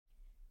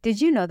Did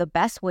you know the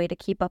best way to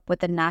keep up with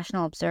the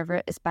National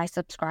Observer is by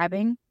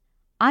subscribing?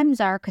 I'm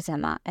Zara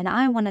Kazema, and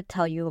I want to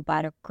tell you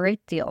about a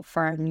great deal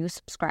for our new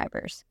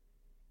subscribers.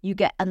 You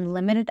get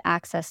unlimited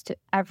access to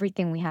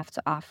everything we have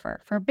to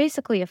offer for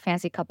basically a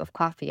fancy cup of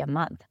coffee a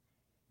month.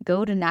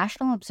 Go to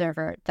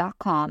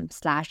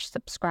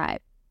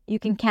nationalobserver.com/subscribe. You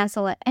can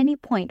cancel at any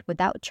point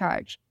without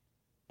charge,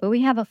 but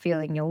we have a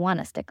feeling you'll want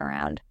to stick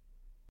around.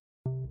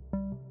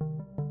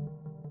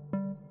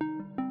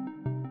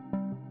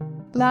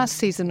 Last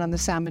season on The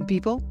Salmon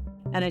People.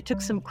 And I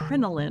took some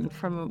crinoline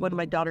from one of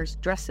my daughter's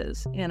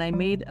dresses and I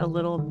made a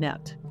little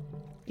net.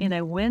 And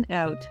I went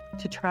out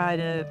to try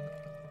to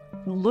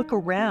look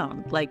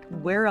around, like,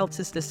 where else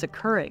is this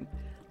occurring?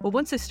 Well,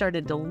 once I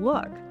started to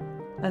look,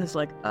 I was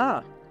like,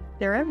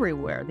 they're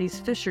everywhere. These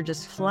fish are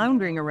just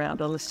floundering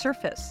around on the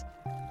surface.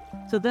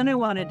 So then I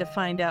wanted to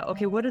find out,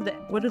 okay, what are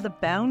the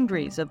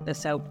boundaries of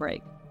this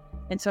outbreak?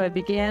 And so I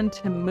began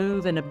to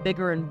move in a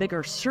bigger and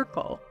bigger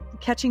circle,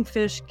 catching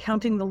fish,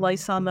 counting the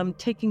lice on them,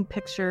 taking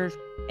pictures.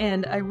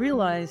 And I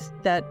realized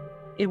that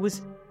it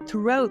was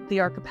throughout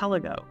the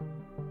archipelago.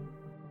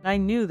 I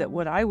knew that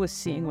what I was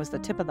seeing was the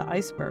tip of the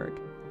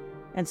iceberg.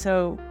 And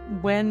so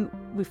when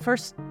we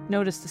first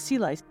noticed the sea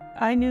lice,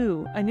 I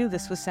knew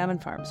this was salmon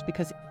farms,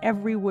 because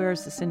everywhere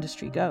as this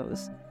industry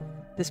goes,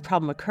 this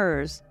problem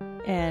occurs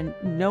and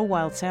no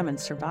wild salmon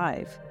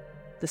survive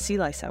the sea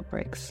lice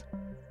outbreaks.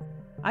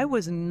 I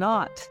was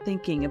not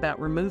thinking about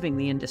removing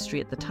the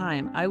industry at the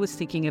time. I was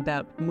thinking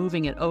about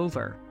moving it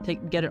over, to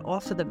get it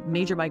off of the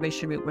major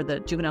migration route where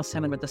the juvenile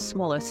salmon were the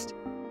smallest.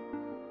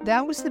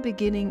 That was the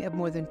beginning of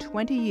more than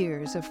 20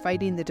 years of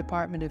fighting the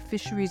Department of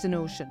Fisheries and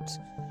Oceans,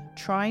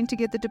 trying to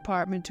get the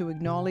department to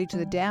acknowledge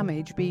the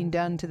damage being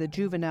done to the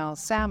juvenile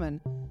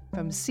salmon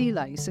from sea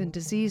lice and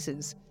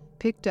diseases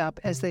picked up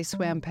as they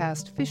swam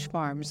past fish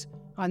farms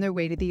on their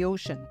way to the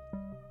ocean.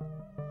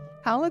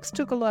 Alex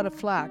took a lot of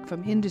flack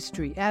from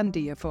industry and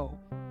DFO,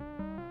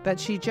 but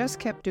she just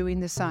kept doing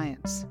the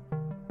science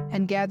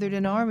and gathered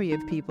an army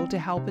of people to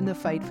help in the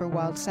fight for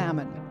wild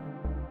salmon.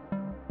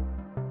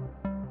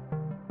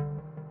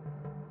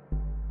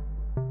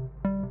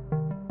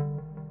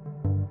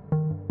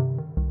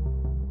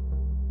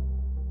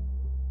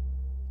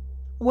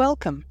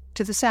 Welcome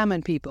to The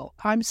Salmon People.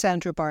 I'm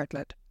Sandra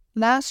Bartlett.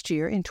 Last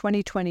year, in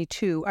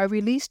 2022, I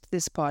released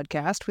this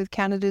podcast with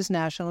Canada's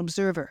National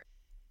Observer,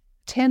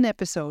 10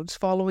 episodes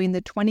following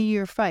the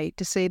 20-year fight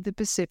to save the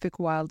Pacific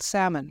wild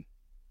salmon.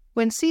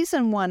 When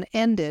Season 1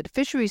 ended,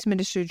 Fisheries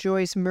Minister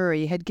Joyce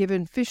Murray had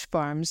given fish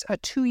farms a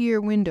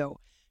 2-year window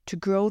to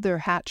grow their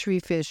hatchery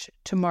fish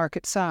to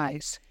market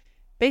size.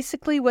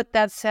 Basically, what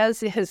that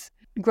says is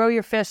grow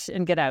your fish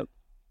and get out.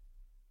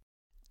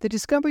 The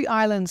Discovery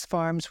Islands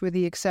farms were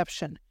the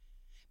exception.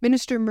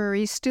 Minister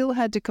Murray still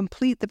had to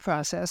complete the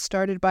process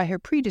started by her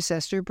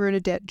predecessor,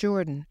 Bernadette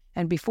Jordan,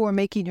 and before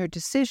making her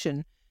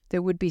decision,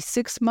 there would be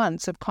 6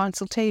 months of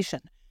consultation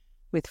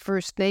with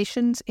First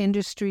Nations,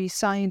 industry,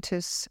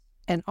 scientists,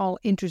 and all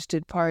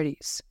interested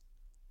parties.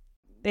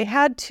 They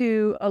had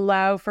to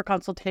allow for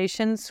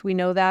consultations. We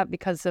know that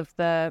because of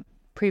the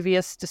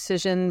previous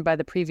decision by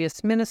the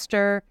previous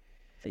minister.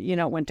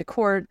 It went to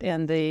court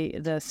and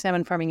the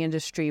salmon farming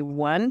industry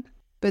won.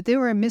 But there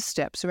were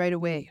missteps right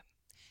away.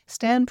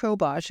 Stan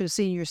Probosch, a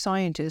senior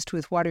scientist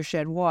with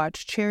Watershed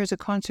Watch, chairs a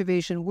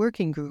conservation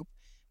working group,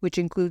 which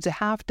includes a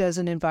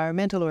half-dozen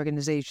environmental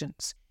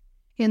organizations.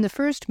 In the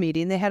first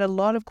meeting, they had a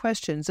lot of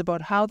questions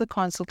about how the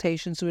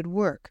consultations would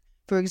work.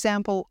 For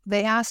example,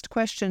 they asked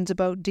questions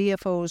about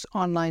DFO's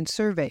online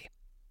survey.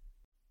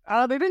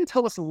 They didn't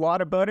tell us a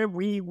lot about it.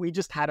 We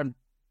just had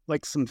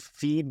some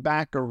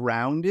feedback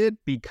around it,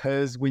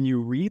 because when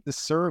you read the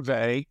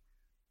survey,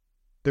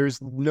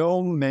 there's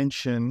no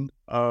mention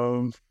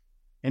of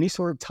any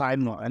sort of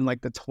timeline,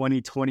 like the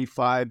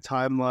 2025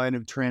 timeline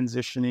of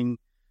transitioning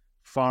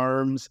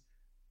farms.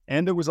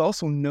 And there was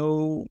also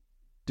no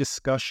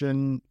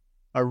discussion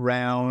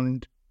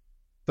around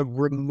the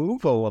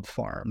removal of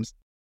farms.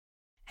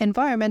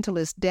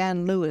 Environmentalist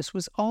Dan Lewis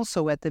was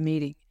also at the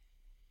meeting.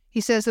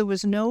 He says there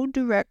was no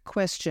direct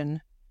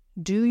question,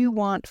 do you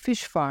want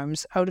fish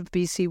farms out of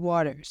BC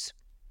waters?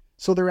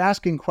 So they're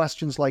asking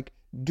questions like,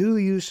 do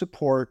you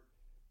support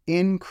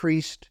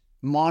increased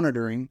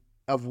monitoring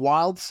of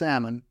wild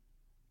salmon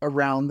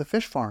around the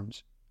fish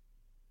farms?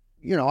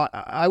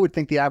 I would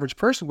think the average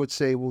person would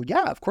say, well,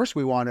 yeah, of course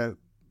we want to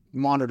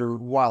monitor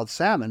wild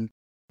salmon.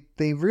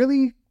 They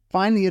really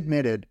finally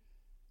admitted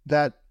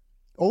that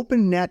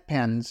open net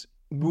pens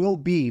will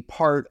be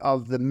part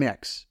of the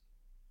mix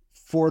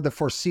for the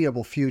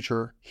foreseeable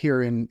future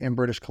here in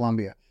British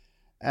Columbia.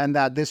 And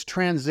that this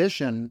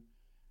transition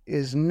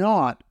is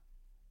not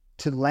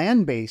to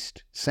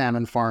land-based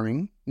salmon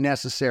farming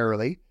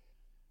necessarily,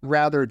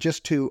 rather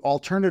just to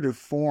alternative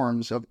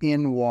forms of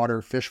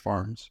in-water fish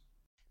farms.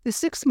 The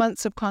 6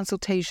 months of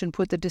consultation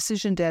put the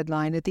decision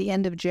deadline at the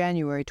end of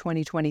January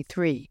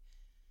 2023.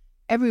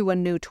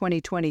 Everyone knew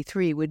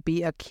 2023 would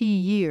be a key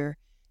year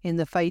in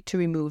the fight to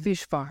remove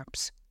fish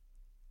farms.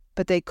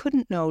 But they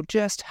couldn't know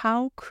just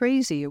how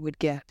crazy it would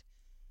get.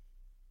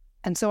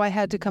 And so I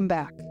had to come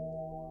back.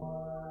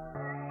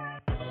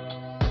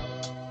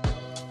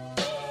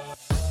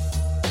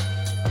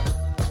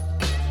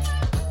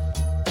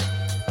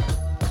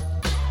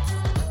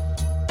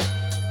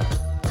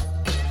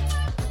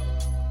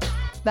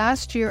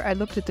 Last year, I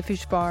looked at the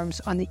fish farms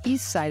on the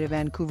east side of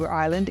Vancouver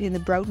Island in the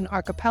Broughton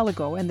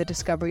Archipelago and the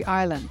Discovery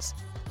Islands,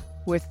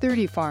 where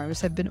 30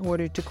 farms have been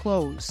ordered to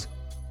close.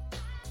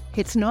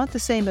 It's not the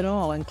same at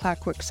all in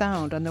Clackwork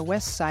Sound on the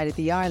west side of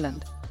the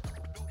island.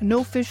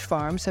 No fish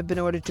farms have been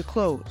ordered to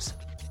close.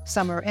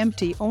 Some are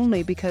empty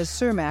only because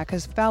Cermak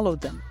has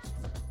followed them,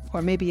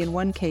 or maybe in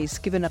one case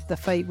given up the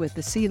fight with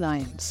the sea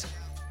lions.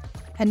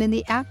 And in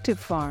the active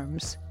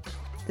farms,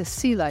 the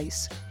sea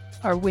lice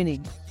are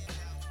winning.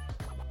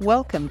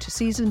 Welcome to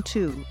Season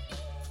 2.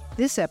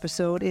 This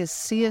episode is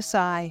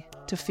CSI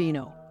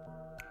Tofino.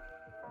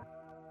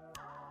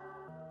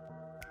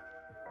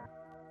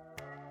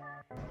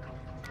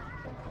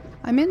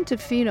 I'm in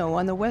Tofino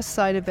on the west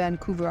side of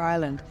Vancouver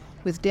Island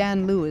with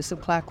Dan Lewis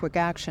of Clackwork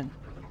Action.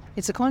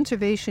 It's a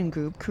conservation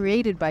group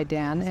created by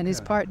Dan and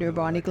his partner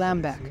Bonnie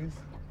Glambeck.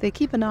 They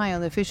keep an eye on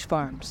the fish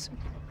farms.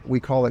 We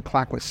call it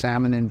Clackwork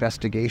Salmon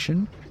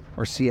Investigation,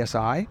 or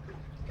CSI.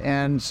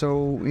 And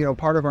so,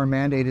 part of our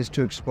mandate is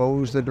to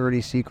expose the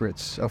dirty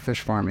secrets of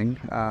fish farming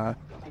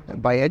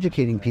by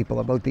educating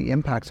people about the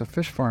impacts of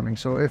fish farming.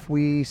 So if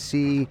we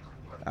see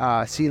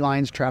sea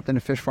lions trapped in a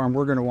fish farm,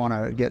 we're going to want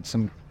to get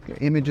some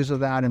images of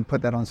that and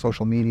put that on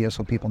social media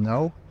so people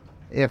know.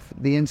 If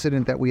the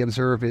incident that we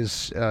observe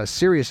is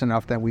serious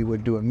enough, then we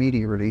would do a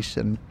media release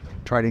and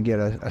try to get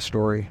a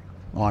story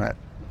on it.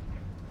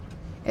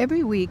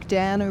 Every week,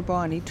 Dan or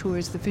Bonnie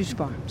tours the fish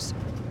farms.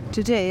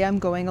 Today, I'm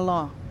going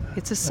along.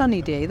 It's a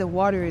sunny day, the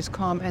water is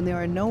calm, and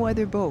there are no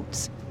other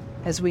boats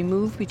as we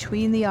move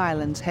between the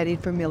islands heading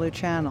for Miller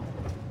Channel.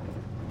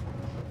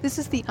 This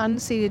is the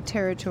unceded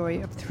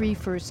territory of 3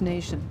 First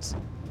Nations,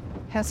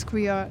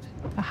 Hesquiot,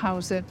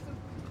 Ahousaht,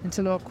 and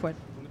Tloquet.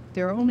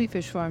 There are only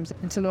fish farms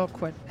in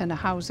Tloquet and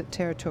Ahousaht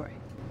territory.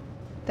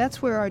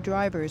 That's where our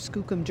driver,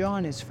 Skookum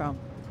John, is from.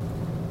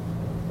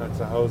 That's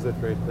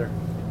Ahousaht right there.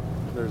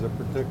 There's a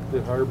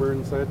protected harbor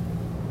inside.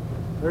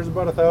 There's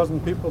about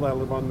 1,000 people that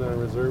live on the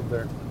reserve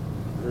there.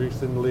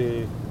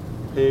 Recently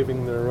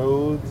paving the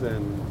roads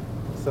and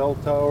cell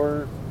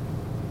tower.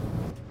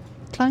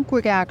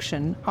 Clackwork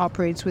Action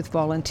operates with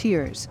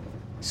volunteers.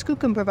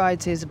 Skookum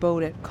provides his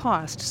boat at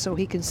cost so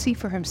he can see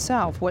for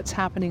himself what's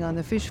happening on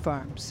the fish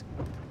farms.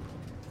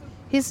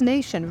 His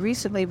nation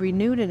recently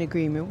renewed an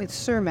agreement with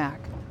Cermak.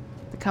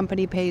 The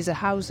company pays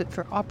Ahousaht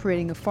for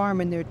operating a farm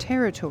in their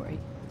territory.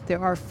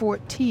 There are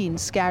 14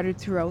 scattered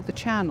throughout the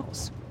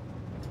channels.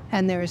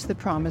 And there is the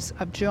promise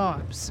of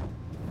jobs.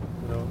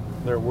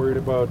 They're worried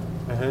about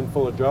a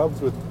handful of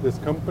jobs with this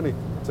company,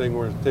 saying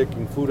we're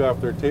taking food off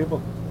their table.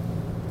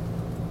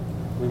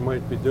 We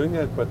might be doing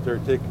that, but they're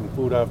taking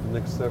food off the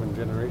next 7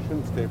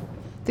 generations' table.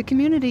 The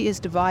community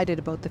is divided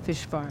about the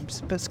fish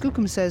farms, but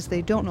Skookum says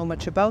they don't know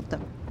much about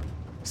them.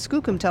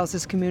 Skookum tells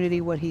his community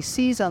what he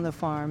sees on the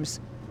farms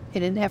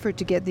in an effort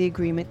to get the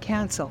agreement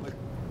cancelled.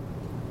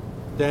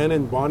 Dan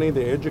and Bonnie,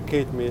 they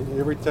educate me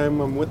every time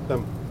I'm with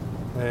them,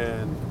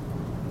 and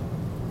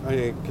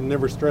I can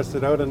never stress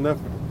it out enough.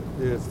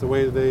 It's the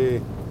way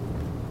they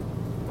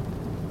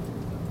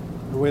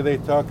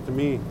talk to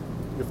me.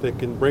 If they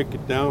can break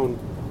it down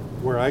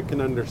where I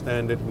can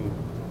understand it, and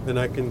then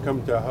I can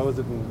come to Ahousaht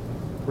and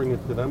bring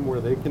it to them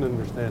where they can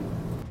understand.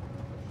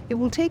 It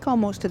will take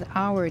almost an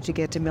hour to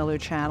get to Miller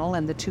Channel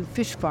and the 2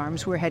 fish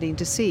farms we're heading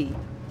to see.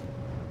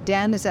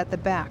 Dan is at the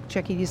back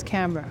checking his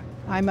camera.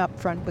 I'm up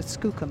front with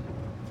Skookum.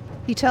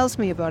 He tells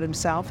me about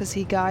himself as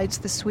he guides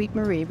the Sweet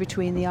Marie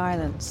between the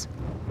islands.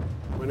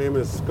 My name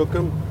is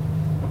Skookum,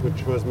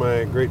 which was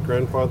my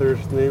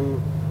great-grandfather's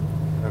name.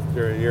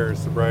 After a year of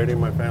sobriety,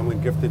 my family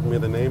gifted me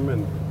the name.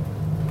 And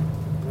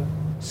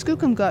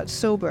Skookum got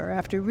sober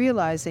after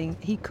realizing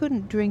he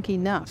couldn't drink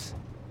enough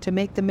to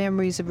make the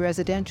memories of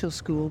residential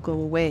school go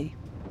away.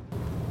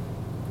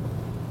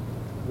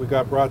 We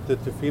got brought to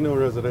Tofino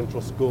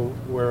Residential School,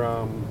 where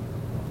a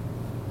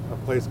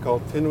place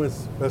called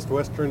Tinwis Best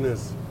Western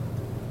is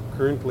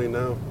currently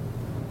now.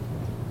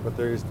 But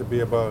there used to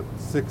be about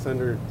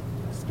 600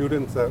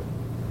 students that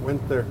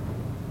went there.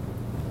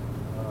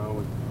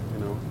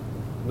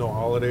 No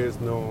holidays,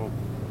 no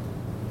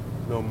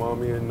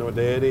mommy and no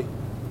daddy.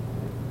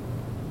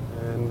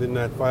 And in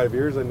that 5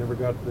 years, I never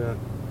got to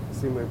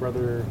see my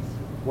brother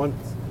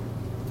once.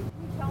 Can you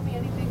tell me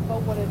anything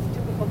about what a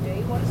typical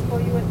day was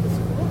for you at the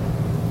school?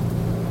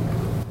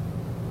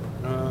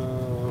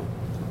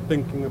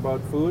 Thinking about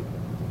food,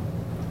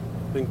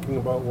 thinking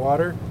about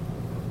water,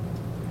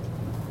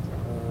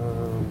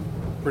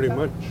 pretty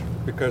much,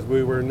 because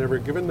we were never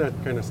given that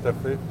kind of stuff.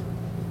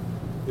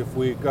 If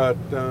we got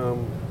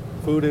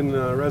food in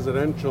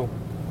residential,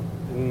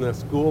 in the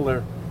school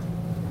there,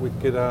 we'd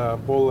get a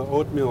bowl of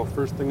oatmeal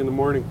first thing in the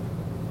morning,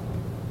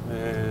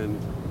 and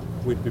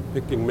we'd be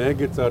picking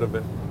maggots out of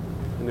it.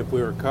 And if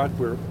we were caught,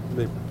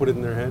 they put it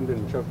in their hand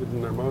and shoved it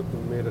in their mouth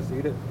and made us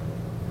eat it.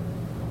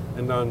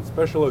 And on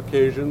special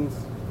occasions,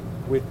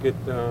 we'd get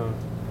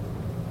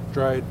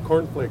dried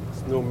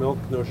cornflakes, no milk,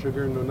 no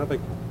sugar, no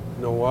nothing,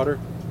 no water.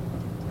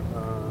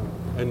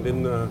 And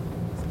in the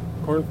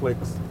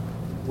cornflakes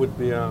would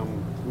be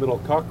little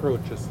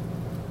cockroaches.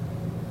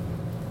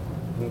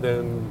 And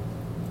then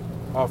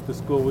off to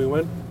school we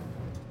went.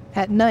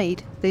 At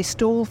night, they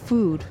stole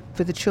food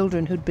for the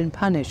children who'd been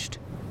punished.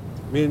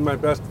 Me and my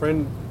best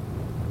friend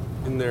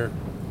in there,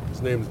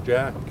 his name's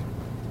Jack,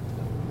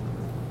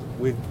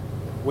 we'd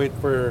wait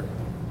for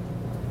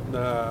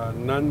the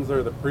nuns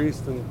or the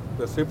priests and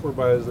the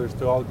supervisors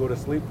to all go to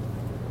sleep.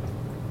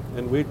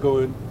 And we'd go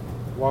and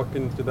walk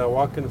into the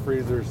walk-in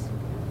freezers,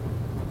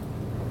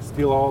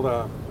 steal all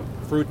the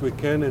fruit we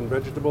can and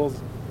vegetables,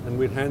 and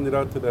we'd hand it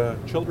out to the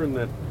children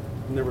that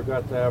never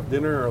got to have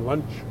dinner or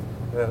lunch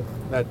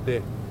that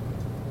day.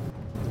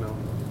 You know,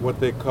 what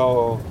they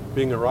call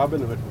being a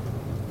Robin Hood.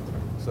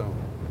 So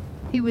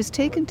He was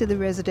taken to the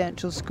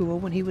residential school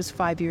when he was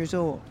 5 years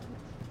old.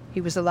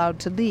 He was allowed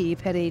to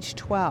leave at age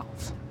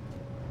 12.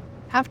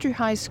 After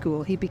high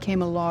school, he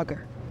became a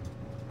logger,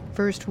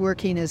 first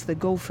working as the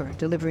gopher,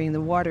 delivering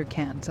the water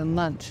cans and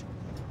lunch.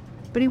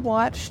 But he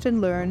watched and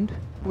learned,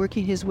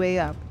 working his way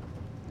up.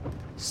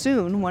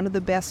 Soon, one of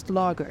the best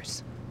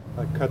loggers.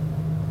 I cut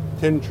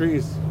 10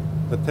 trees.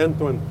 The 10th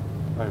one,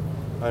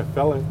 I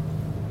fell it.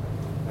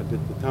 I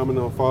did the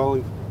domino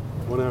falling,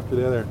 one after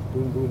the other,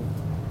 boom, boom.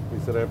 He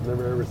said, I've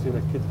never ever seen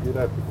a kid do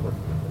that before.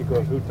 He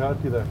goes, who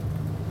taught you that?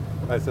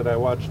 I said, I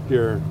watched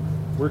your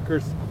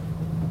workers.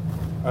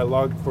 I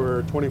logged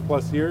for 20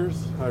 plus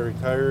years. I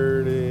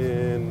retired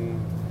in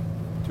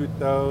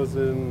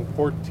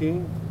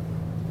 2014.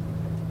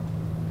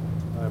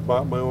 I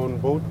bought my own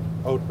boat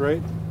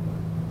outright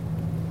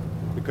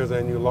because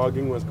I knew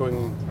logging was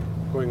going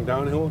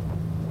downhill.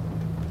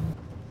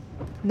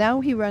 Now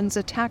he runs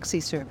a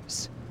taxi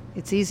service.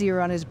 It's easier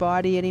on his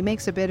body and he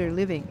makes a better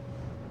living.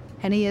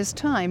 And he has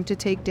time to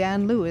take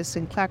Dan Lewis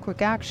and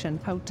Clackwick Action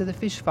out to the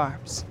fish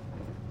farms.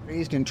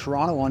 Raised in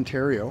Toronto,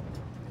 Ontario,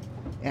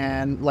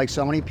 and like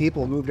so many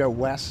people, moved out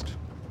west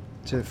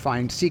to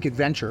seek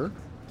adventure.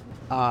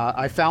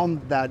 I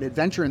found that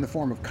adventure in the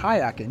form of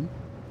kayaking,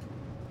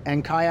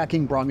 and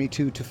kayaking brought me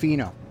to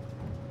Tofino.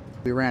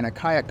 We ran a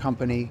kayak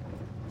company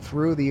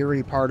through the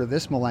early part of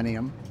this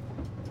millennium.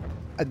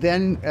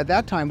 Then at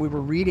that time, we were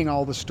reading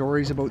all the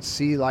stories about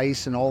sea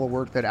lice and all the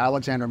work that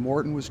Alexander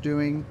Morton was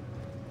doing.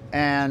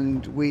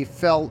 And we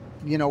felt,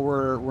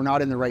 we're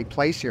not in the right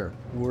place here.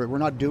 We're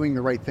not doing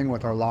the right thing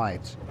with our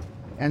lives.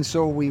 And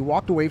so we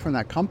walked away from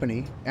that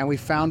company and we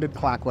founded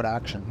Clackwood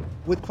Action.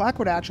 With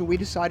Clackwood Action, we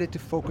decided to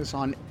focus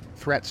on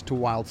threats to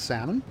wild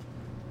salmon.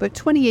 But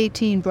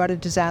 2018 brought a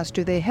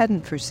disaster they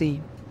hadn't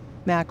foreseen.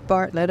 Mac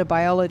Bartlett, a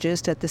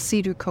biologist at the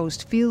Cedar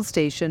Coast Field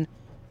Station,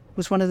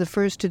 was one of the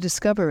first to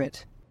discover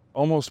it.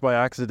 Almost by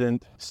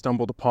accident,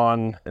 stumbled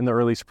upon in the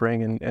early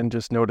spring and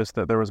just noticed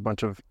that there was a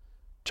bunch of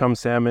chum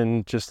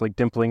salmon just like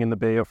dimpling in the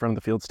bay out front of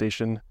the field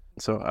station.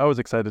 So I was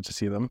excited to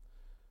see them.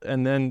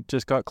 And then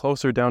just got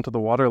closer down to the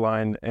water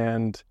line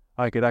and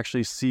I could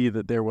actually see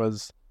that there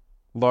was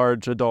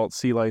large adult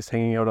sea lice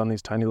hanging out on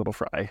these tiny little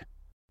fry.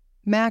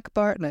 Mac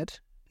Bartlett,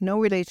 no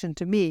relation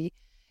to me,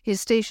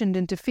 is stationed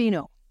in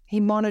Tofino.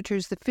 He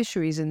monitors the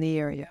fisheries in the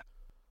area.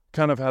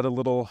 Kind of had a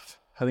little,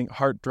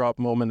 heart drop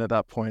moment at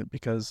that point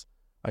because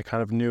I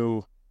kind of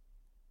knew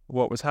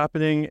what was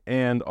happening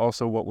and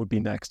also what would be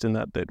next, and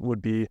that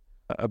would be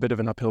a bit of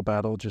an uphill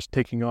battle, just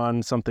taking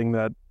on something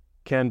that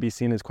can be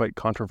seen as quite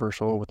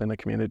controversial within a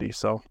community.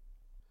 So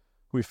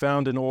we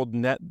found an old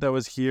net that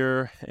was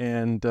here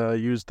and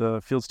used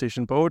the field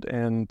station boat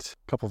and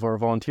a couple of our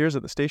volunteers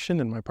at the station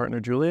and my partner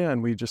Julia,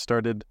 and we just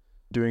started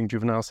doing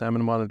juvenile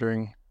salmon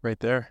monitoring right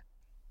there.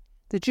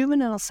 The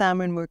juvenile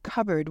salmon were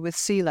covered with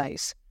sea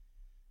lice.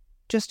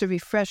 Just a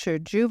refresher,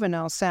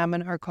 juvenile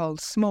salmon are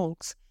called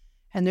smolts,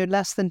 and they're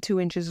less than 2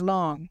 inches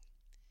long.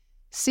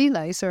 Sea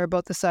lice are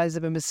about the size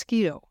of a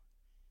mosquito.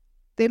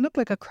 They look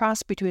like a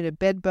cross between a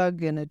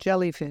bedbug and a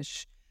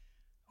jellyfish,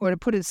 or to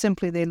put it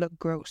simply, they look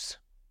gross.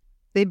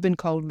 They've been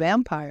called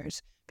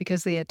vampires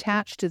because they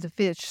attach to the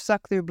fish,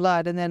 suck their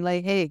blood, and then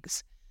lay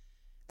eggs.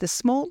 The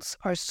smolts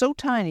are so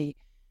tiny,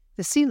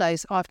 the sea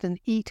lice often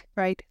eat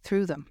right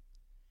through them.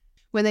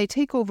 When they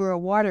take over a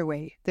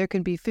waterway, there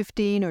can be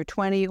 15 or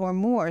 20 or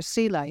more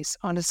sea lice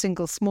on a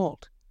single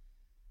smolt.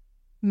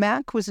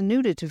 Mac was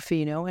new to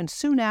Tofino, and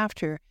soon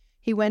after,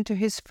 he went to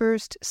his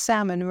first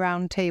salmon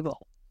round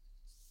table.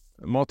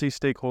 A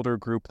multi-stakeholder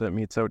group that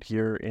meets out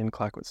here in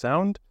Clackwood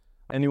Sound.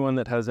 Anyone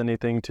that has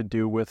anything to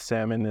do with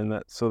salmon, and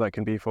that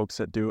can be folks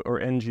that do, or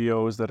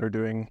NGOs that are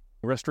doing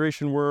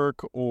restoration work,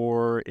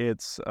 or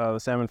it's the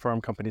salmon farm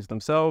companies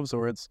themselves,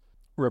 or it's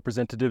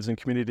representatives and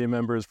community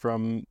members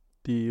from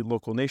the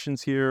local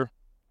nations here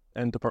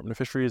and Department of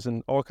Fisheries,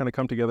 and all kind of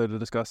come together to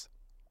discuss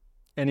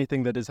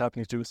anything that is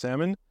happening to do with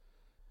salmon.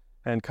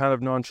 And kind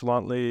of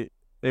nonchalantly,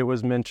 it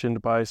was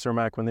mentioned by Sir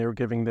Mac when they were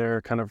giving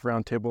their kind of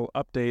roundtable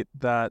update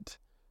that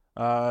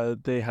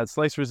they had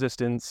slice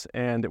resistance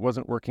and it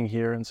wasn't working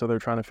here, and so they're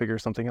trying to figure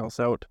something else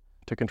out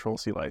to control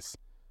sea lice.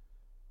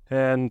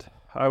 And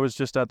I was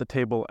just at the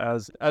table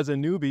as a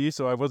newbie,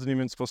 so I wasn't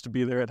even supposed to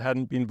be there. It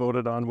hadn't been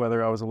voted on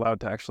whether I was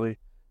allowed to actually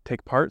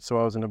take part, so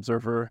I was an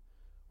observer.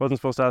 Wasn't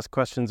supposed to ask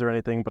questions or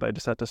anything, but I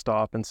just had to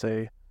stop and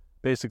say,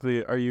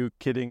 basically, are you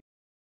kidding?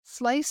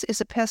 Slice is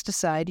a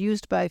pesticide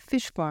used by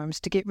fish farms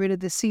to get rid of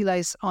the sea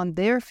lice on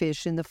their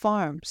fish in the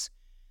farms.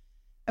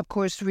 Of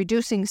course,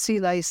 reducing sea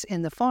lice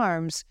in the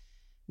farms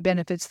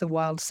benefits the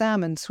wild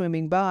salmon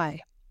swimming by.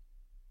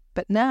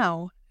 But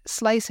now,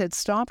 slice had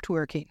stopped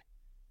working,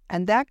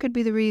 and that could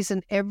be the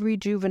reason every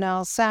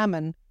juvenile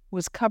salmon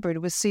was covered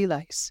with sea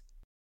lice.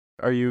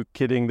 Are you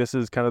kidding? This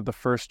is kind of the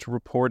first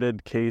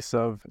reported case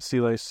of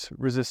sea lice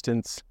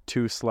resistance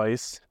to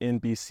slice in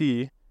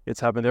BC. It's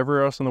happened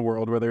everywhere else in the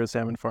world where there is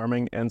salmon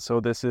farming, and so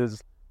this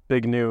is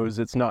big news.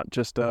 It's not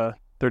just a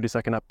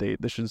 30-second update.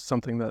 This is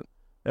something that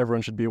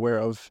everyone should be aware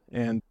of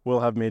and will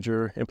have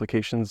major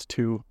implications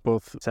to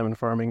both salmon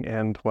farming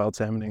and wild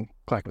salmoning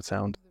Clayoquot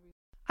Sound.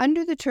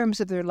 Under the terms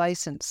of their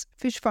license,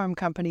 fish farm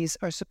companies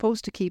are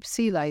supposed to keep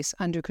sea lice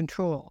under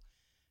control.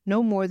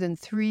 No more than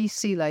 3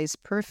 sea lice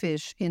per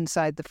fish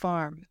inside the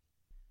farm.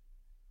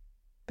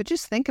 But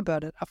just think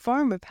about it. A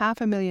farm of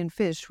 500,000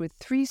 fish with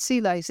 3 sea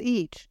lice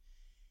each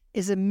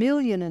is 1.5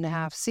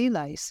 million sea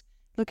lice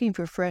looking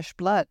for fresh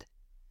blood.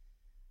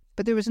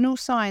 But there was no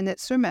sign that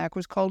Cermak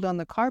was called on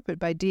the carpet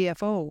by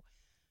DFO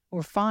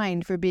or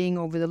fined for being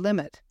over the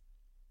limit.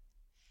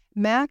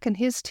 Mac and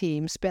his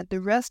team spent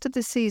the rest of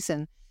the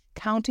season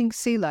counting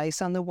sea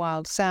lice on the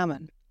wild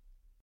salmon.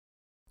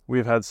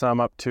 We've had some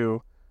up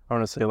to, I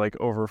want to say, like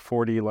over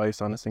 40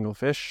 lice on a single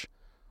fish.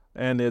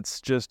 And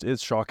it's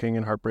shocking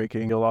and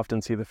heartbreaking. You'll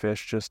often see the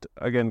fish just,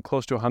 again,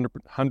 close to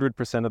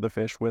 100% of the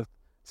fish with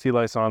sea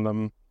lice on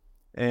them.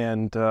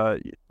 And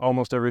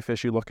almost every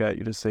fish you look at,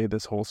 you just say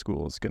this whole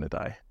school is going to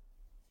die.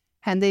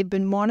 And they've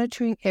been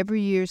monitoring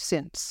every year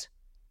since.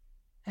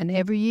 And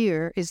every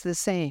year is the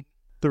same.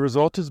 The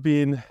result has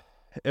been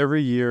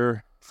every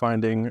year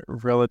finding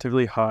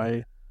relatively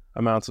high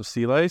amounts of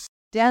sea lice.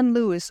 Dan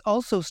Lewis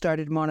also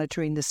started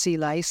monitoring the sea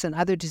lice and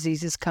other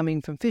diseases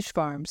coming from fish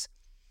farms.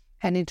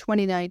 And in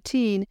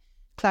 2019,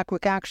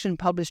 Clayoquot Action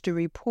published a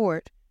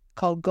report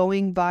called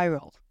Going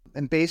Viral.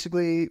 And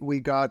basically, we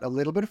got a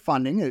little bit of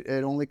funding. It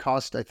only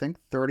cost, I think,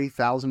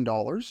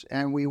 $30,000.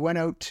 And we went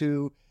out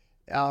to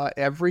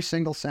every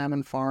single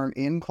salmon farm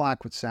in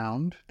Clayoquot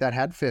Sound that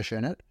had fish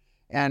in it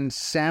and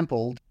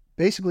sampled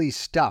basically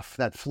stuff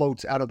that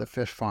floats out of the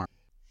fish farm.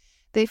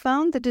 They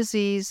found the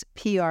disease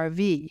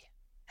PRV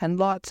and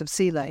lots of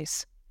sea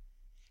lice.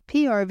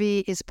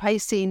 PRV is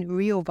Piscine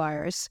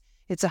reovirus.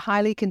 It's a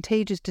highly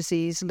contagious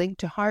disease linked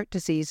to heart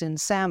disease in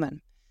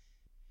salmon.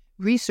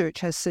 Research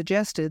has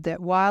suggested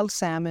that wild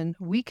salmon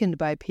weakened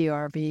by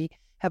PRV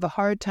have a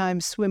hard time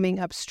swimming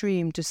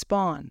upstream to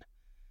spawn.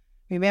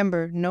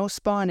 Remember, no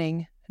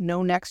spawning,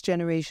 no next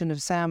generation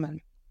of salmon.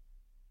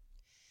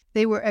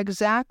 They were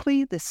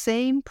exactly the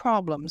same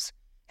problems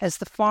as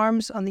the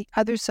farms on the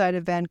other side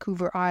of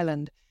Vancouver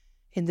Island,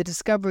 in the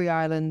Discovery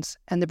Islands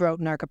and the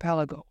Broughton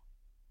Archipelago.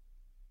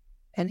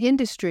 And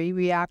industry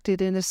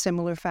reacted in a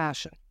similar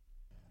fashion.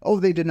 Oh,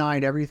 they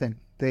denied everything.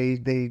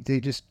 They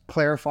just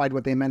clarified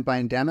what they meant by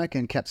endemic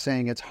and kept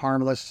saying it's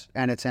harmless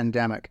and it's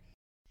endemic.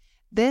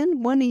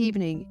 Then one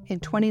evening in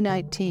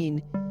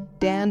 2019,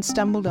 Dan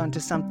stumbled onto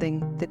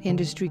something that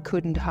industry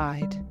couldn't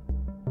hide.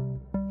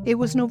 It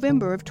was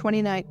November of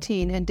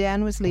 2019 and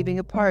Dan was leaving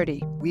a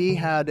party. We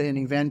had an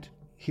event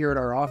here at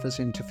our office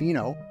in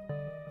Tofino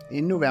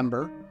in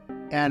November,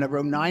 and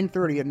around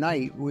 9:30 at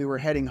night, we were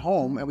heading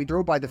home and we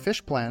drove by the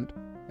fish plant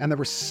and there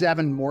were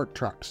 7 mort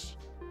trucks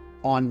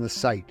on the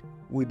site.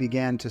 We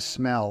began to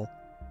smell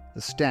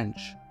the stench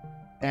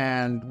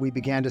and we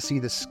began to see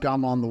the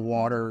scum on the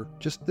water,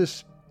 just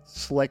this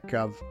slick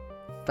of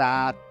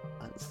fat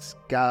and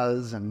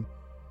scuzz and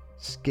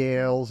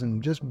scales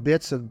and just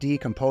bits of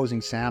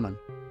decomposing salmon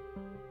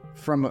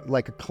from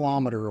like a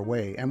kilometer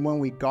away. And when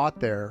we got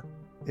there,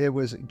 it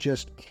was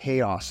just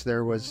chaos.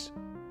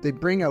 They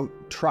bring out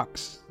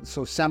trucks,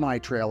 so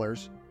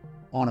semi-trailers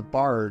on a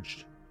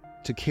barge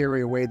to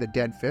carry away the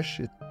dead fish.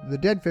 The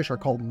dead fish are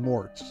called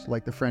morts,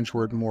 like the French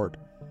word mort,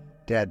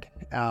 dead.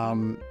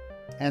 And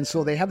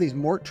so they have these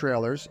mort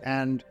trailers,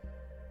 and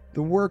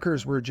the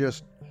workers were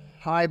just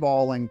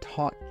highballing,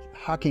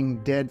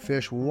 hucking dead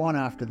fish one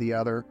after the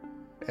other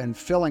and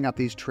filling up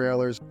these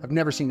trailers. I've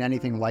never seen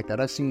anything like that.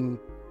 I've seen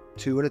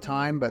 2 at a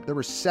time, but there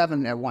were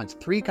 7 at once,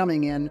 3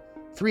 coming in,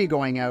 3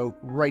 going out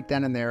right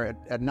then and there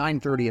at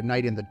 9:30 at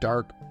night in the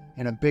dark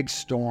in a big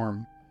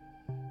storm.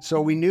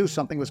 So we knew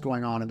something was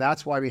going on, and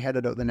that's why we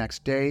headed out the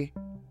next day.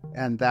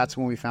 And that's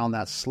when we found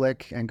that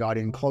slick and got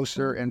in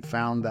closer and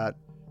found that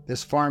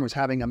this farm was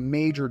having a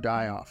major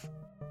die-off.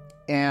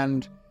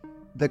 And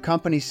the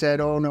company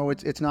said, oh no,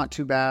 it's not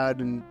too bad.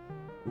 And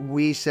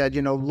we said,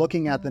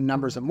 looking at the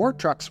numbers of mort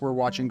trucks we're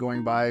watching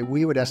going by,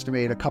 we would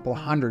estimate a couple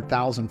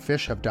 100,000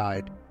 fish have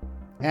died.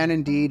 And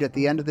indeed, at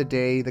the end of the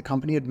day, the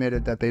company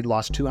admitted that they'd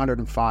lost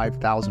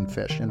 205,000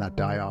 fish in that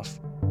die-off.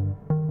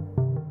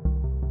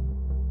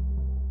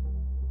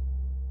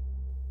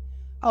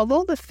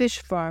 Although the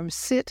fish farms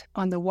sit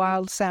on the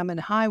wild salmon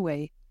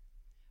highway,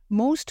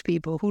 most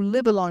people who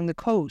live along the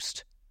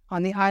coast,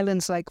 on the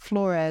islands like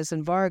Flores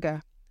and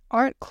Varga,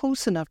 aren't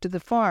close enough to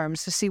the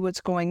farms to see what's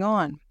going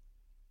on.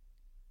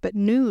 But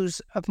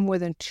news of more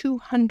than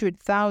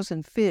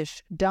 200,000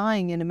 fish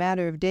dying in a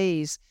matter of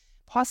days,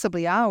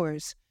 possibly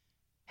hours,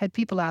 had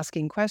people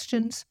asking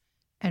questions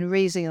and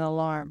raising an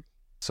alarm.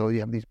 So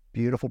you have these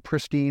beautiful,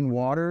 pristine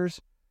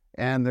waters,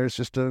 and there's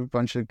just a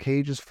bunch of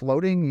cages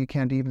floating. You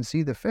can't even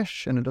see the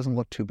fish, and it doesn't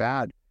look too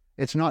bad.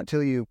 It's not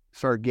till you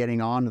start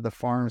getting onto the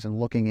farms and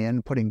looking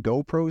in, putting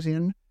GoPros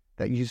in,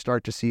 that you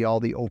start to see all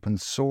the open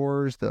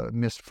sores, the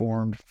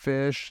misformed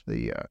fish,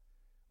 the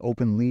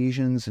open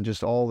lesions, and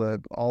just all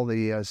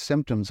the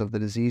symptoms of the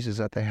diseases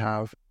that they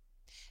have.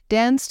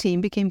 Dan's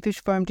team became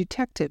fish farm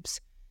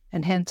detectives,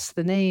 and hence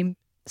the name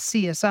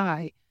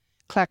CSI,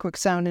 Clackwork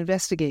Sound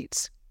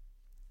Investigates.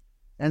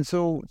 And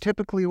so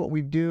typically what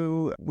we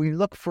do, we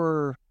look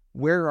for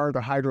where are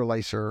the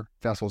hydrolyser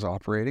vessels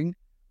operating?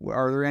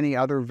 Are there any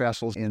other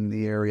vessels in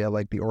the area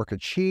like the Orca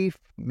Chief?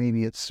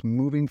 Maybe it's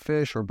moving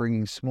fish or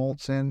bringing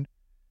smolts in.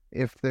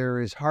 If there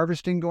is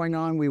harvesting going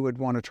on, we would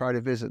want to try to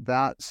visit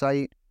that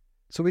site.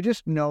 So we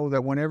just know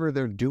that whenever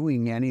they're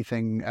doing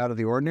anything out of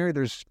the ordinary,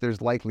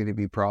 there's likely to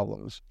be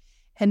problems.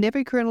 And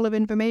every kernel of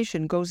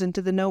information goes into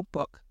the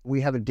notebook.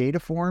 We have a data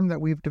form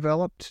that we've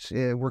developed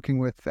working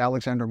with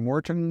Alexander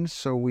Morton.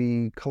 So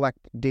we collect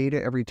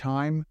data every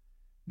time,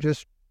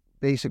 just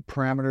basic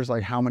parameters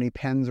like how many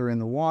pens are in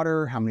the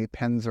water, how many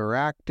pens are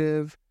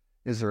active,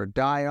 is there a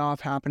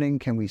die-off happening,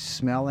 can we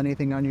smell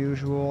anything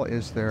unusual,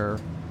 is there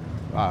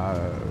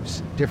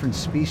different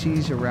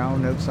species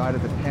around outside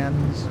of the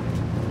pens.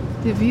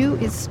 The view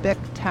is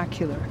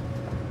spectacular.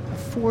 A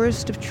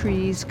forest of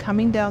trees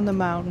coming down the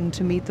mountain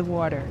to meet the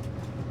water.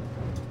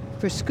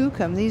 For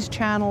Skookum, these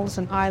channels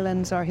and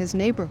islands are his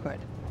neighborhood.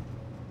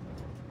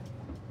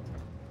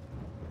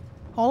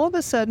 All of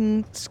a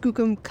sudden,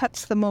 Skookum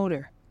cuts the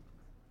motor.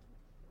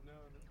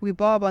 We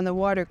bob on the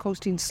water,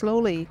 coasting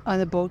slowly on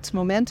the boat's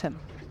momentum.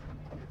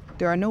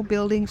 There are no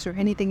buildings or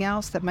anything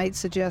else that might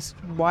suggest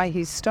why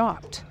he's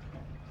stopped.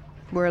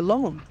 We're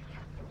alone.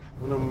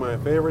 One of my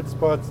favorite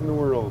spots in the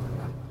world.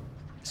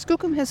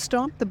 Skookum has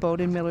stopped the boat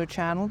in Miller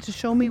Channel to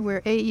show me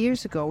where 8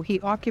 years ago he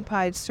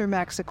occupied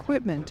Cermac's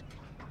equipment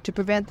to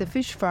prevent the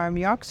fish farm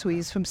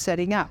Yoxuis from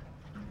setting up.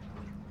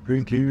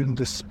 Right here in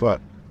this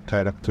spot,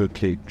 tied up to a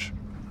cage,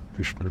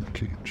 fish farm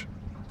cage,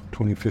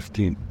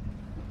 2015,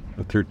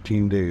 for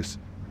 13 days.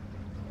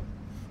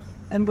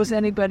 And was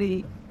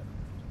anybody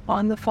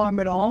on the farm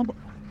at all?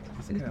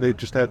 They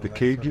just had the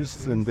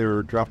cages and they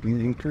were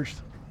dropping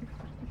anchors,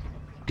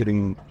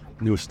 getting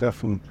new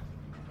stuff and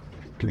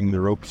getting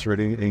the ropes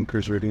ready,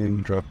 anchors ready,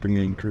 and dropping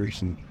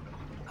anchors. And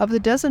of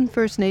the dozen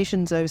First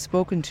Nations I've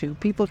spoken to,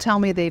 people tell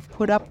me they've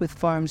put up with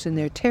farms in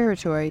their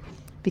territory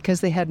because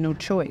they had no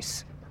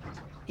choice,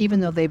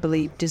 even though they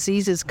believe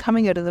diseases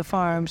coming out of the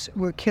farms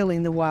were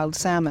killing the wild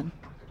salmon.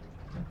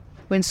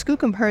 When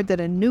Skookum heard that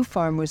a new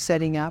farm was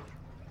setting up,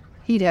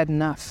 he'd had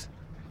enough.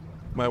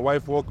 my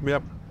wife woke me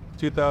up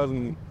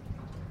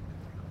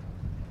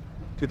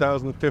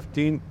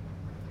 2015,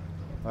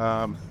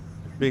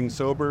 being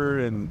sober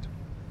and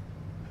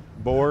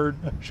bored.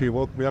 She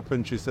woke me up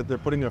and she said, they're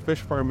putting a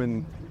fish farm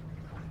in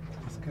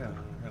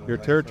your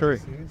territory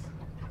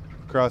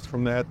across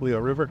from the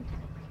Atleo River.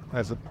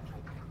 I said,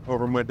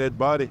 over my dead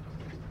body.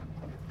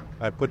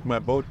 I put my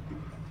boat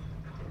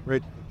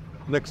right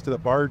next to the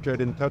barge. I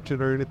didn't touch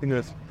it or anything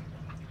else.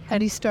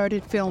 And he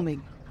started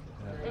filming.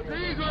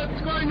 Please,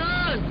 what's going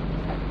on?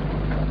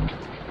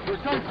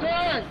 There's some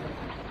sign.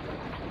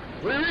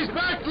 We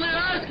respectfully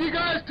ask you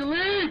guys to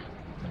leave.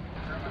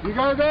 You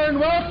guys aren't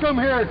welcome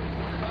here.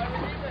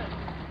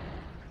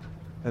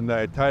 And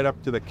I tied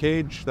up to the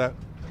cage, the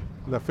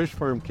fish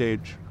farm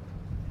cage,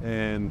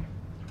 and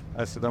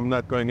I said, I'm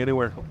not going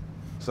anywhere.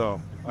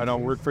 So I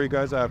don't work for you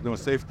guys. I have no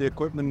safety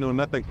equipment, no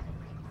nothing.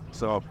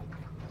 So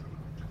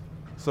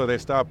they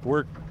stopped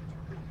work.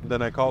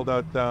 Then I called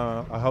out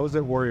a house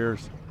at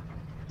Warriors.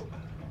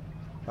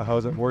 A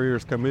house at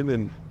Warriors come in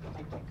and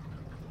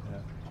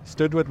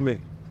stood with me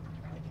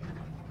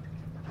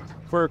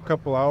for a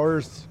couple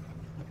hours.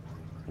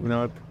 You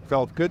know, it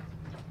felt good.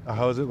 A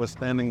house that was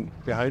standing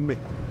behind me.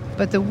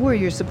 But the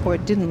warrior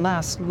support didn't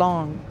last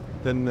long.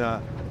 Then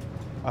a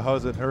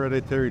house at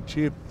Hereditary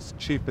Chiefs,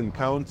 Chief and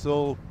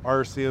Council,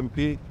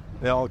 RCMP,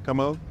 they all come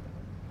out,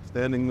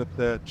 standing with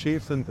the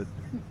chiefs, and the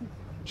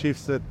chief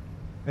said,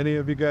 any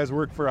of you guys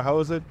work for a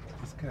house that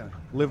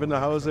live in the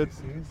house that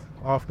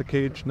off the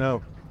cage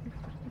now,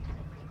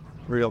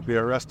 or you'll be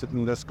arrested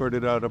and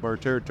escorted out of our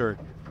territory.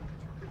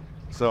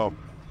 So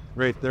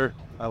right there,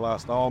 I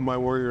lost all my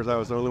warriors. I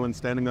was the only one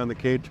standing on the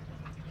cage.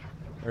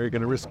 Are you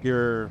going to risk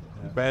your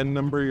band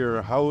number,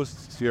 your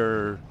house,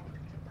 your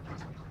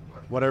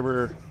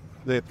whatever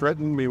they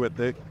threatened me with?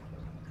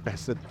 I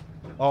said,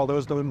 all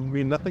those don't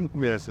mean nothing to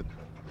me. I said,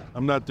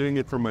 I'm not doing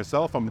it for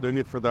myself. I'm doing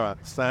it for the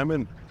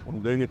salmon.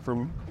 I'm doing it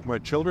for my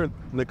children,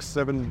 next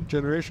 7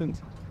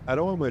 generations. I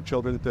don't want my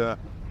children to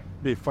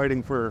be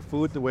fighting for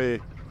food the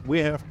way we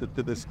have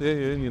to this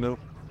day, you know,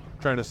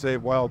 trying to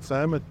save wild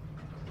salmon.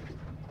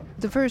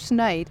 The first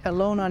night,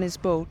 alone on his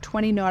boat,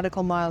 20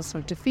 nautical miles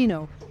from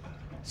Tofino,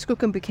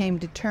 Skookum became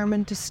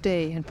determined to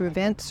stay and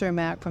prevent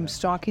Cermac from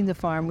stocking the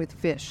farm with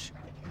fish.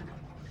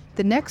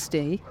 The next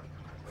day,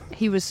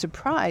 he was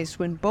surprised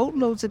when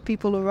boatloads of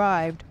people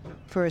arrived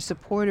for a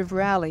supportive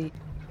rally.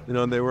 You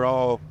know, they were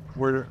all,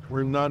 we're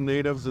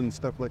non-natives and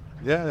stuff like,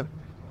 yeah,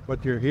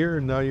 but you're here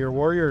and now you're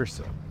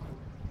warriors.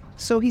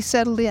 So he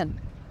settled in,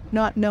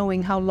 not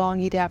knowing how long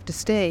he'd have to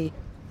stay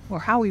or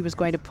how he was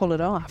going to pull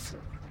it off.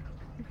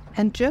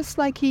 And just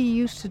like he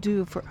used to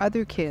do for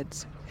other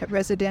kids at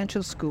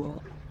residential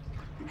school,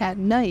 at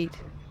night,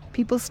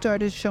 people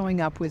started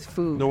showing up with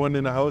food. No one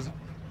in the house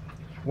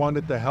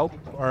wanted to help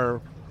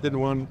or didn't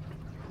want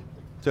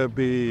to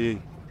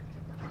be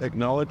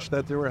acknowledged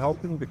that they were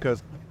helping,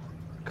 because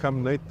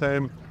come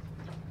nighttime,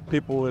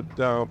 people would,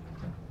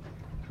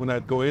 when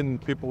I'd go in,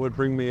 people would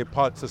bring me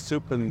pots of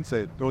soup and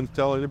say, don't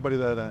tell anybody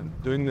that I'm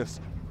doing this.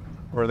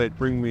 Or they'd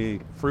bring me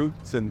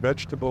fruits and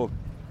vegetables.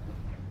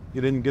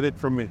 You didn't get it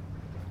from me.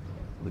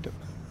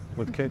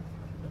 Okay.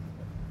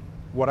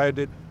 What I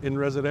did in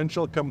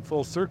residential come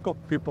full circle.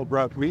 People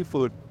brought me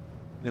food,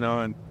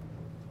 and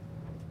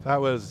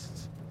that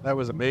was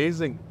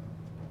amazing.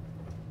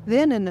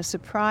 Then, in a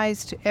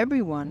surprise to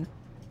everyone,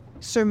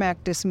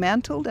 Cermak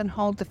dismantled and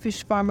hauled the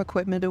fish farm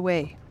equipment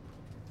away.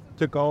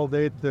 Took all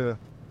day to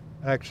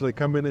actually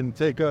come in and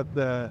take out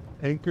the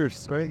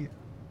anchors, right?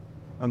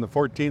 On the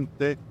 14th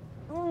day.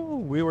 Oh,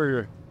 we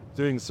were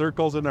doing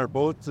circles in our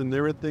boats and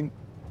everything.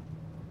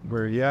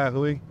 We're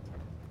yahooing.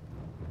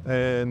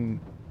 And,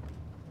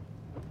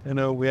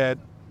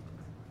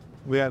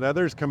 we had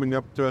others coming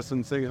up to us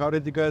and saying, how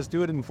did you guys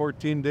do it in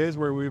 14 days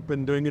where we've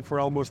been doing it for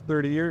almost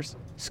 30 years?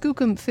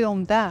 Skookum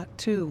filmed that,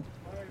 too.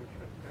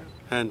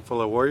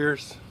 Handful of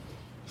warriors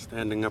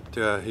standing up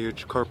to a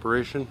huge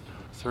corporation,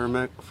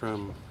 Cermak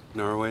from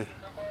Norway.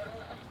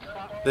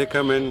 They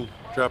come in,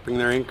 dropping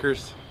their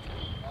anchors.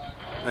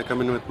 I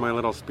come in with my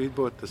little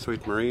speedboat, the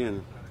Sweet Marie,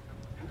 and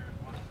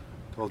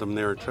told them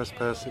they were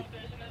trespassing.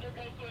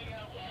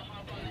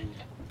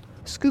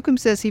 Skookum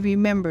says he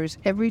remembers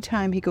every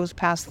time he goes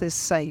past this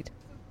site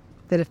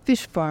that a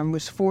fish farm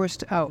was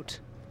forced out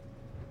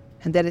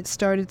and that it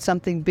started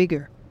something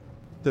bigger.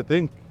 To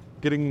think,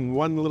 getting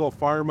one little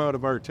farm out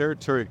of our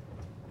territory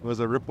was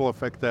a ripple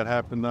effect that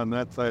happened on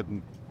that side,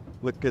 and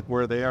look at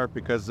where they are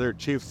because their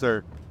chiefs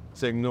are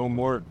saying no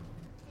more.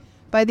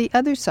 By the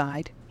other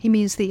side, he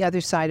means the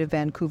other side of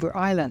Vancouver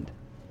Island.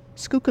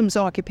 Skookum's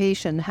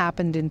occupation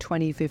happened in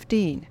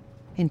 2015.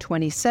 In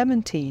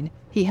 2017,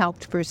 he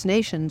helped First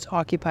Nations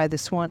occupy the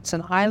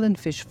Swanson Island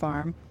fish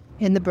farm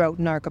in the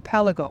Broughton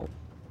Archipelago,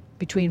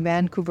 between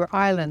Vancouver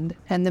Island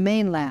and the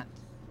mainland.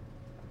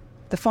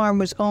 The farm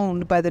was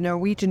owned by the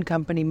Norwegian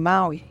company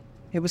Maui.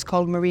 It was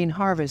called Marine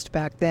Harvest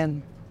back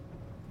then.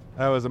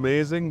 That was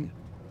amazing.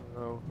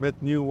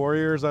 Met new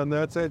warriors on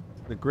that side.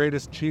 The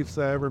greatest chiefs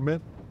I ever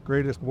met,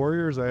 greatest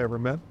warriors I ever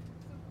met.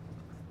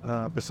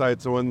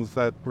 Besides the ones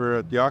that were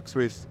at the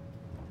Oxways.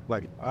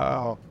 Like,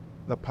 wow,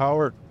 the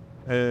power.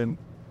 And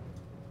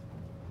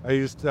I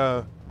used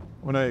to,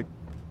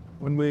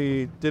 when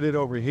we did it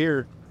over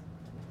here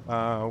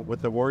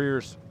with the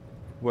warriors,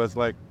 was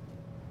like,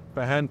 if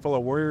a handful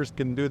of warriors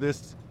can do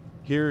this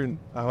here in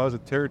a House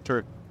of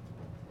Territory,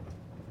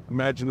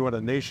 imagine what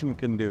a nation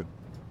can do.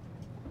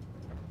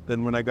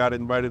 Then when I got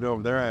invited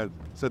over there, I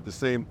said the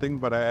same thing,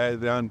 but I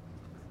added on,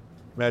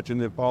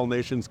 imagine if all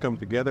nations come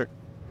together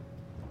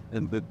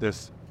and did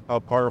this, how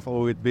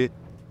powerful we'd be.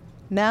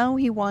 Now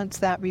he wants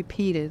that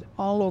repeated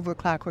all over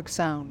Clackwood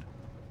Sound,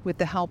 with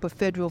the help of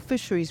Federal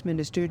Fisheries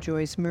Minister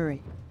Joyce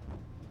Murray.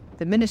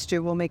 The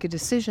minister will make a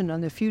decision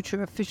on the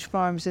future of fish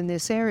farms in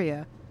this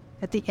area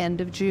at the end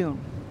of June.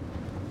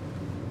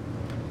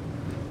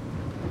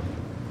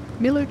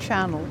 Miller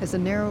Channel is a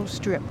narrow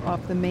strip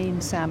off the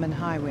main salmon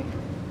highway,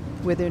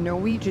 where the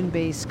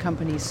Norwegian-based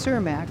company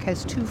Cermak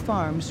has two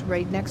farms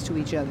right next to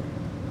each other.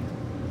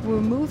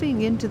 We're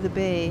moving into the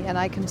bay and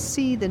I can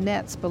see the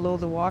nets below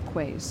the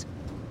walkways.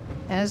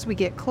 As we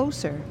get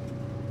closer,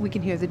 we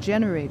can hear the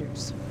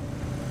generators.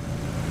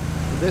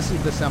 This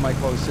is the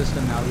semi-closed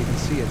system now. You can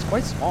see it's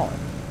quite small.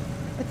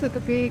 It's like a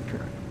big,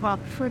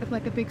 sort of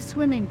like a big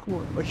swimming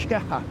pool.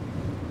 Yeah.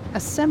 A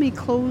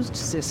semi-closed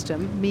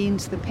system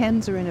means the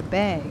pens are in a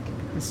bag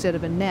instead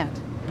of a net,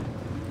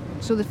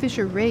 so the fish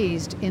are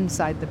raised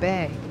inside the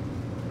bag.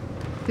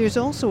 There's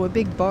also a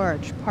big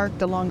barge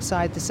parked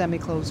alongside the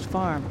semi-closed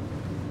farm.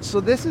 So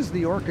this is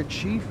the Orca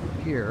Chief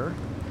here.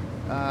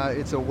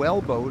 It's a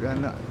wellboat,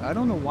 and I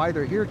don't know why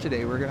they're here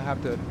today. We're going to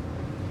have to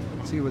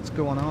see what's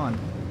going on.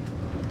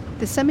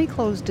 The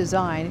semi-closed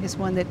design is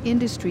one that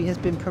industry has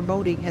been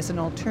promoting as an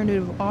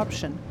alternative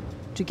option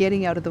to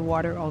getting out of the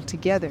water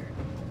altogether.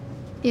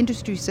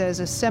 Industry says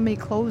a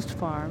semi-closed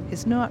farm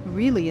is not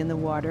really in the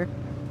water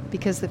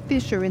because the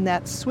fish are in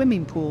that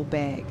swimming pool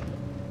bag.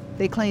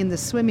 They claim the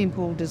swimming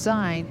pool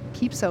design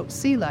keeps out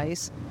sea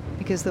lice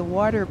because the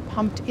water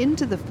pumped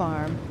into the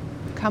farm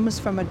comes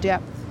from a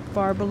depth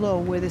far below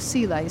where the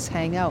sea lice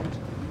hang out.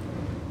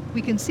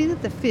 We can see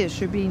that the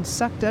fish are being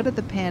sucked out of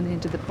the pen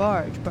into the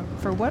barge, but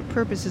for what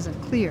purpose isn't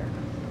clear.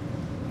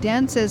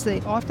 Dan says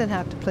they often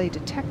have to play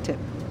detective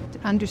to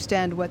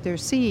understand what they're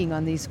seeing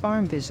on these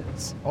farm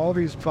visits. All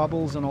these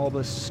bubbles and all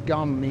this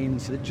scum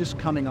means it's just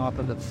coming off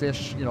of the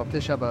fish. You know,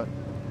 fish have a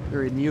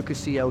very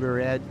mucousy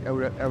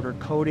outer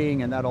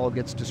coating, and that all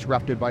gets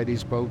disrupted by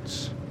these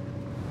boats.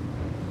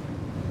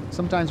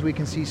 Sometimes we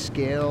can see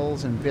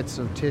scales and bits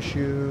of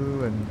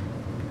tissue, and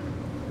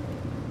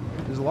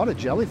there's a lot of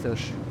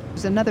jellyfish.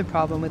 There's another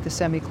problem with the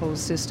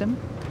semi-closed system.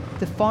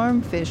 The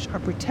farm fish are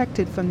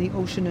protected from the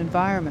ocean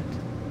environment,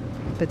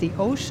 but the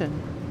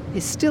ocean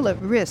is still at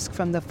risk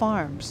from the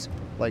farms.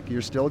 Like,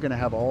 you're still going to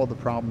have all the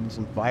problems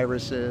with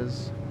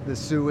viruses, the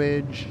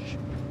sewage,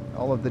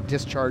 all of the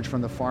discharge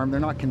from the farm. They're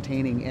not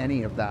containing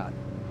any of that.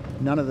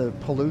 None of the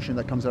pollution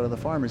that comes out of the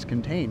farm is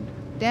contained.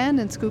 Dan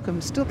and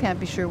Skookum still can't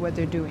be sure what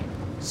they're doing,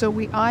 so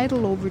we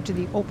idle over to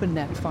the open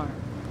net farm.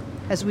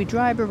 As we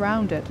drive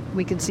around it,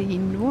 we can see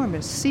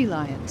enormous sea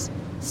lions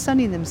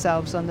sunning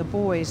themselves on the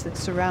buoys that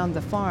surround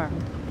the farm,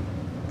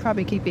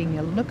 probably keeping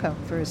a lookout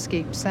for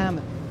escaped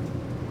salmon.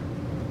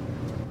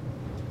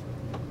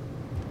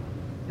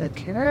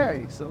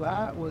 Okay, so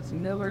that was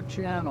Miller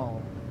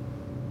Channel.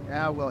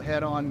 Yeah, we'll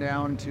head on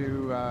down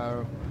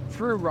to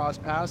through Ross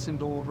Pass and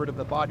go over to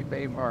the Body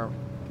Bay Farm.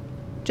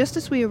 Just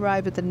as we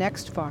arrive at the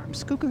next farm,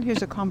 Skookum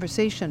hears a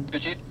conversation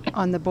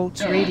on the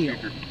boat's radio.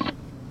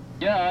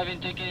 Yeah, I've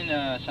been taking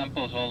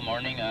samples all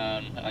morning,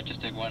 and I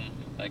just took one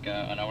like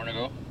an hour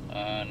ago,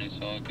 and it's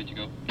all good to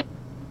go.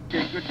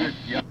 Okay, good.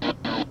 Yeah,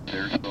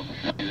 there, so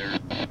there.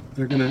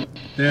 They're gonna,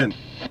 Dan,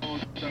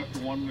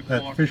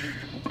 that fish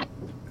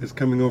is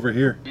coming over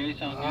here. Okay,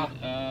 sounds good.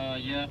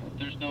 Yeah,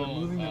 there's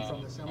no...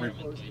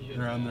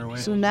 They're on their way.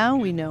 So now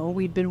we know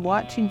we'd been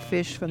watching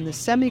fish from the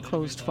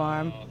semi-closed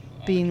farm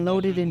being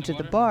loaded into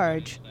the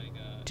barge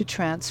to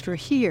transfer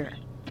here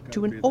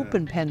to an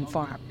open pen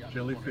farm.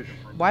 Jellyfish.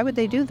 Why would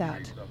they do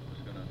that?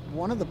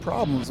 One of the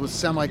problems with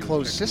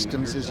semi-closed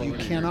systems is you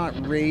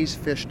cannot raise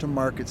fish to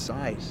market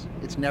size.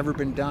 It's never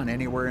been done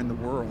anywhere in the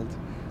world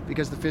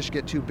because the fish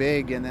get too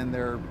big and then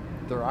their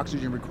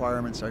oxygen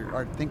requirements are,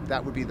 I think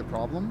that would be the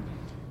problem.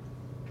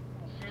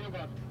 See you in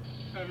about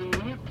 7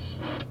 minutes.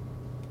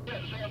 Yeah,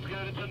 sounds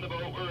good. It's in the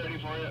boat. We're ready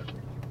for you.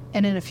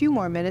 And in a few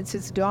more minutes,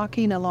 it's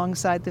docking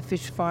alongside the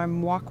fish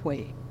farm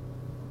walkway.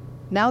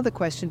 Now the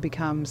question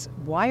becomes,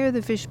 why are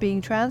the fish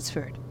being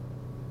transferred?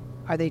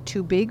 Are they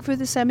too big for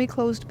the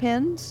semi-closed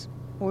pens,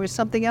 or is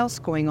something else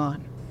going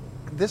on?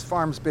 This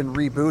farm's been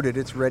rebooted.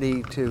 It's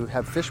ready to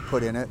have fish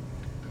put in it.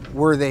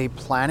 Were they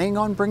planning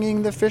on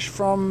bringing the fish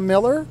from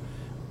Miller?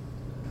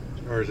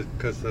 Or is it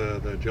because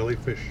the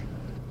jellyfish?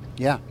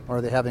 Yeah, or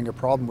are they having a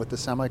problem with the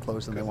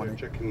semi-closed and they Because want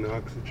they're to... checking the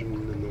oxygen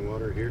in the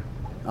water here.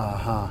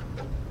 Uh-huh.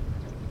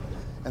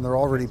 And they're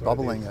already That's why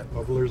bubbling these it.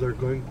 Bubblers are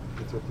going.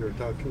 That's what they were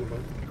talking about.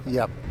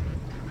 Yep.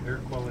 Air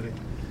quality.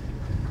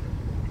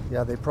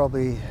 Yeah, they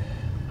probably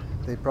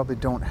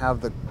don't have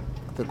the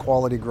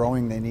quality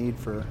growing they need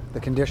for the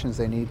conditions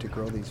they need to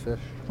grow these fish.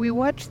 We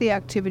watch the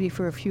activity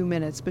for a few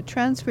minutes, but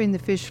transferring the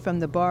fish from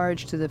the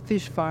barge to the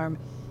fish farm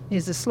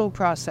is a slow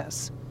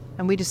process,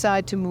 and we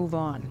decide to move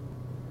on.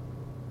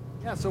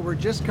 Yeah, so we're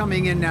just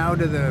coming in now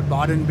to the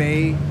Bodden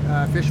Bay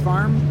fish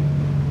farm.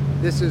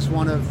 This is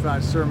one of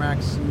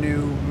Cermac's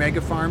new mega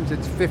farms.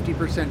 It's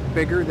 50%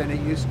 bigger than it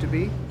used to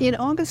be. In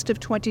August of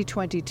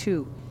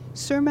 2022,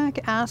 Cermac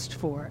asked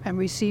for and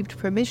received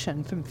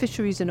permission from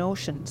Fisheries and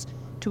Oceans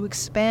to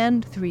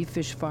expand 3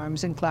 fish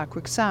farms in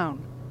Clackwick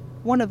Sound.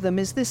 One of them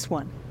is this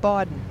one,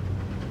 Bodden.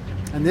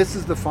 And this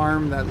is the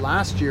farm that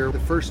last year, the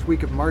first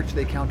week of March,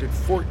 they counted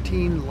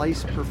 14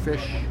 lice per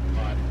fish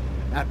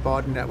at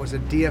Bodden. That was a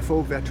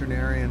DFO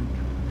veterinarian.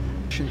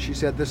 And she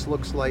said this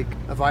looks like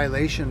a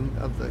violation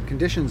of the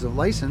conditions of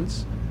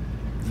license.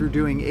 Through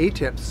doing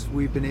ATIPs,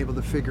 we've been able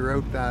to figure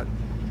out that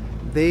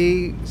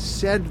they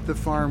said the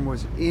farm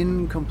was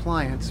in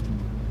compliance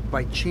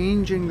by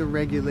changing the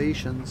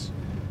regulations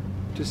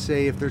to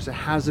say if there's a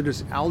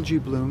hazardous algae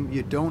bloom,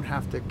 you don't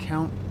have to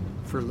count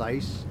for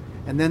lice.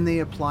 And then they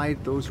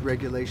applied those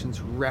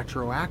regulations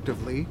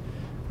retroactively,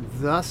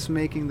 thus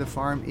making the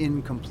farm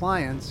in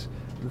compliance,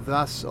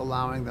 thus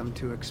allowing them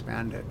to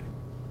expand it.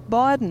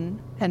 Bodden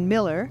and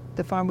Miller,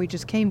 the farm we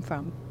just came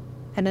from,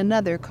 and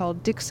another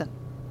called Dixon.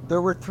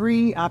 There were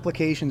 3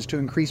 applications to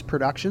increase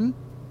production.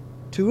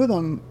 2 of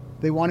them,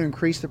 they want to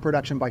increase the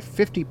production by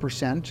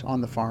 50%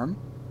 on the farm,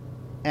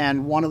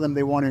 and one of them,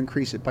 they want to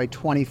increase it by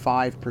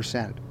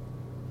 25%.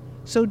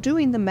 So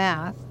doing the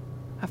math,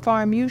 a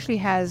farm usually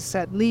has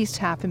at least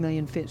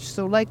 500,000 fish,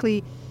 so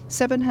likely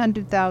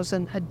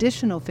 700,000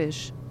 additional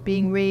fish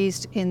being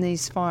raised in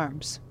these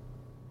farms.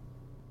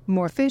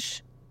 More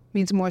fish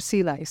means more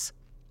sea lice.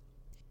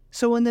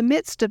 So in the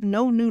midst of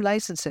no new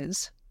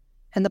licenses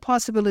and the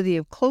possibility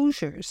of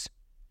closures,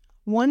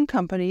 one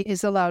company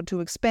is allowed to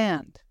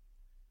expand.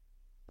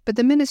 But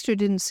the minister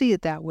didn't see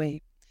it that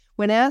way.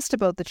 When asked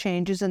about the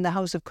changes in the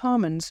House of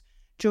Commons,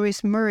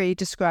 Joyce Murray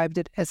described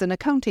it as an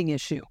accounting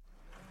issue.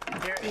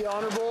 The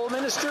Honourable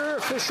Minister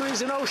of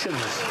Fisheries and Oceans.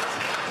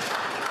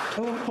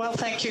 Well,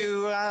 thank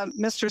you,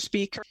 Mr.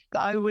 Speaker.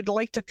 I would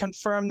like to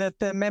confirm that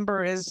the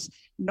member is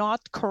not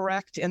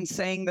correct in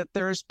saying that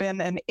there's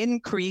been an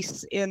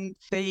increase in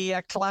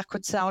the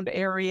Clackwood Sound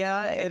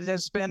area. It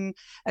has been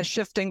a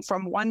shifting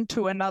from one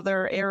to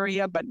another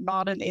area, but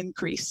not an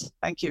increase.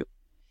 Thank you.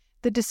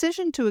 The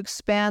decision to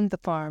expand the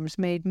farms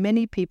made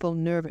many people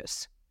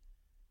nervous.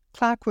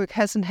 Clackwick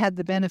hasn't had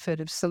the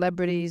benefit of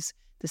celebrities,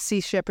 the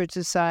Sea Shepherd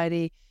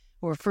Society,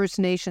 or First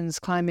Nations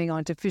climbing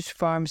onto fish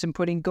farms and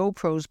putting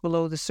GoPros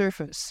below the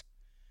surface.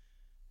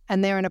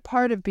 And they're in a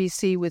part of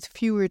BC with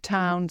fewer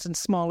towns and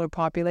smaller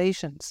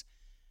populations.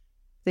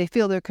 They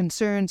feel their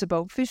concerns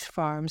about fish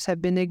farms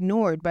have been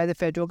ignored by the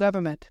federal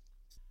government.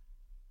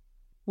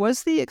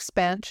 Was the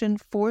expansion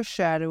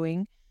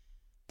foreshadowing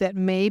that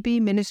maybe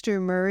Minister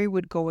Murray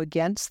would go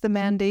against the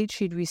mandate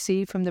she'd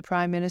received from the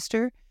Prime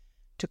Minister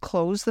to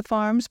close the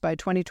farms by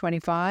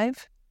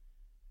 2025?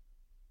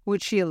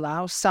 Would she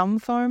allow some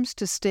farms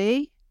to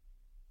stay,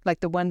 like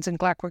the ones in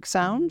Clackwork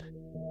Sound?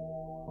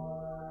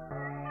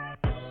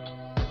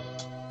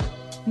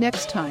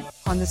 Next time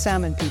on The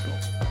Salmon People.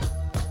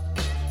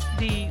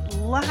 The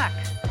lack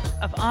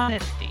of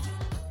honesty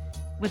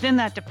within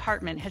that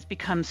department has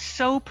become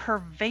so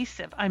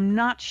pervasive, I'm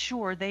not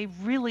sure they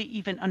really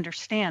even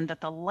understand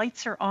that the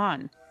lights are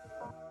on.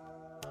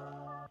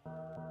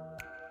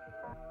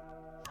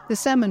 The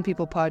Salmon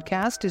People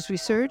podcast is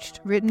researched,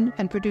 written,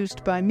 and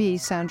produced by me,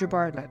 Sandra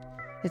Bartlett.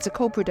 It's a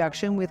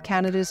co-production with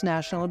Canada's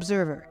National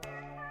Observer.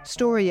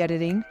 Story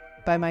editing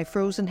by my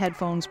Frozen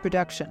Headphones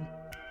production.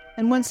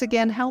 And once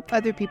again, help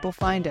other people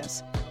find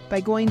us by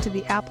going to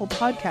the Apple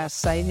Podcast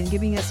site and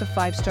giving us a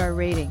 5-star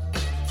rating.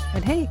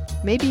 And hey,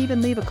 maybe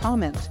even leave a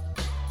comment.